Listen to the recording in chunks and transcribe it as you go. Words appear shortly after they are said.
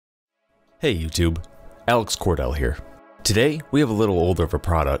Hey YouTube, Alex Cordell here. Today we have a little older of a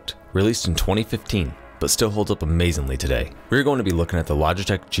product, released in 2015, but still holds up amazingly today. We're going to be looking at the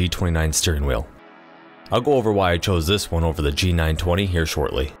Logitech G29 steering wheel. I'll go over why I chose this one over the G920 here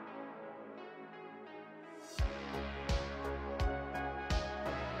shortly.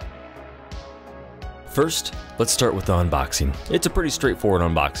 First, let's start with the unboxing. It's a pretty straightforward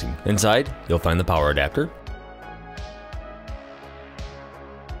unboxing. Inside, you'll find the power adapter,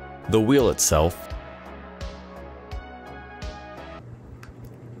 the wheel itself,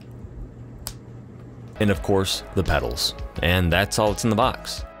 and of course, the pedals. And that's all that's in the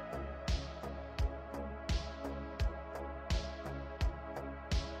box.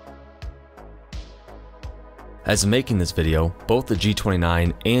 As of making this video, both the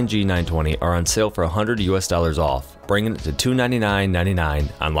G29 and G920 are on sale for $100 off, bringing it to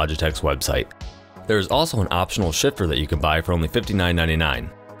 $299.99 on Logitech's website. There is also an optional shifter that you can buy for only $59.99.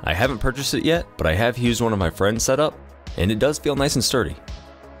 I haven't purchased it yet, but I have used one of my friends' setup, and it does feel nice and sturdy.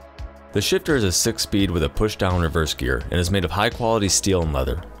 The shifter is a 6-speed with a push-down reverse gear and is made of high-quality steel and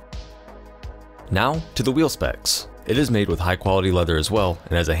leather. Now to the wheel specs. It is made with high-quality leather as well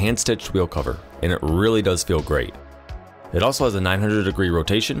and has a hand-stitched wheel cover, and it really does feel great. It also has a 900-degree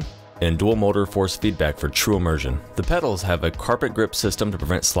rotation and dual motor force feedback for true immersion. The pedals have a carpet grip system to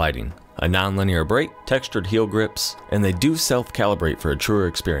prevent sliding, a non-linear brake, textured heel grips, and they do self-calibrate for a truer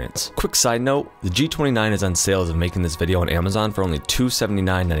experience. Quick side note, the G29 is on sale as of making this video on Amazon for only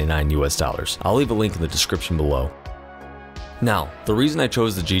 $279.99 US. I'll leave a link in the description below. Now, the reason I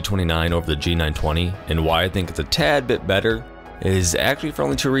chose the G29 over the G920 and why I think it's a tad bit better is actually for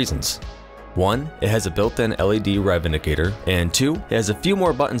only two reasons. One, it has a built-in LED rev indicator, and two, it has a few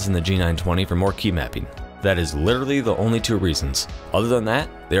more buttons than the G920 for more key mapping. That is literally the only two reasons. Other than that,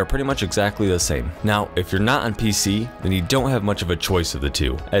 they are pretty much exactly the same. Now, if you're not on PC, then you don't have much of a choice of the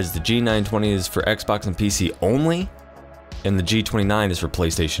two, as the G920 is for Xbox and PC only, and the G29 is for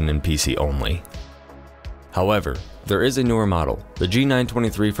PlayStation and PC only. However, there is a newer model, the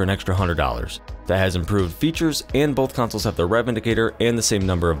G923 for an extra $100, that has improved features, and both consoles have the rev indicator and the same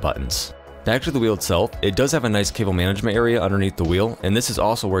number of buttons. Back to the wheel itself, it does have a nice cable management area underneath the wheel, and this is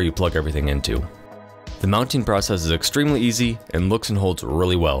also where you plug everything into. The mounting process is extremely easy and looks and holds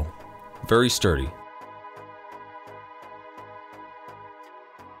really well. Very sturdy.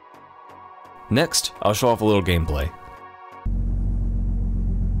 Next, I'll show off a little gameplay.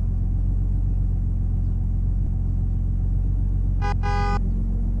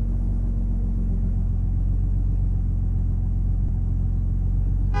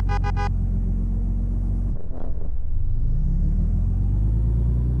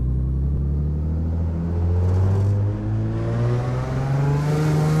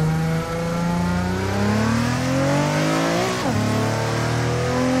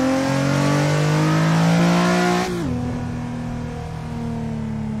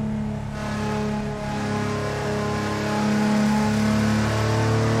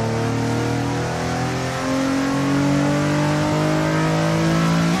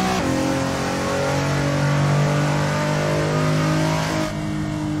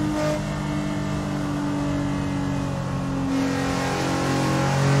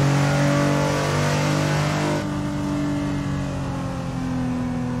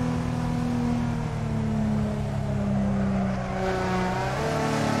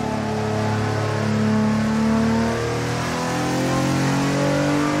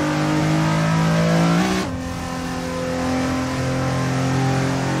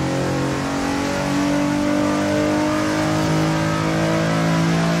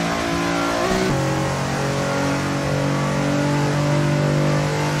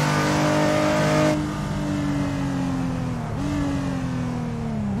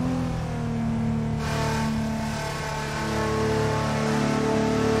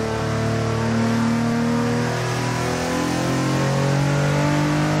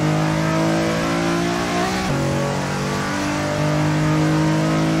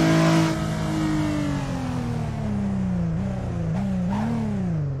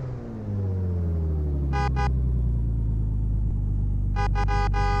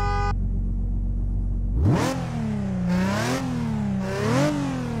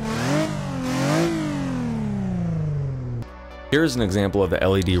 Here is an example of the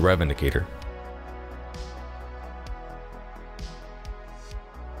LED rev indicator.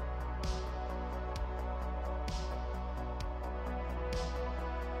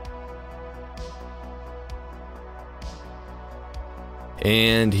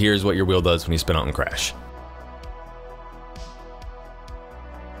 And here's what your wheel does when you spin out and crash.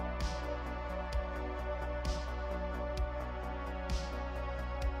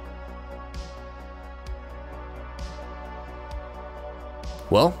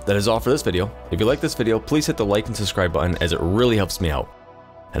 Well, that is all for this video. If you like this video, please hit the like and subscribe button as it really helps me out.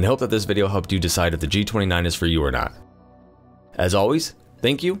 And I hope that this video helped you decide if the G29 is for you or not. As always,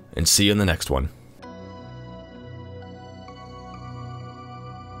 thank you and see you in the next one.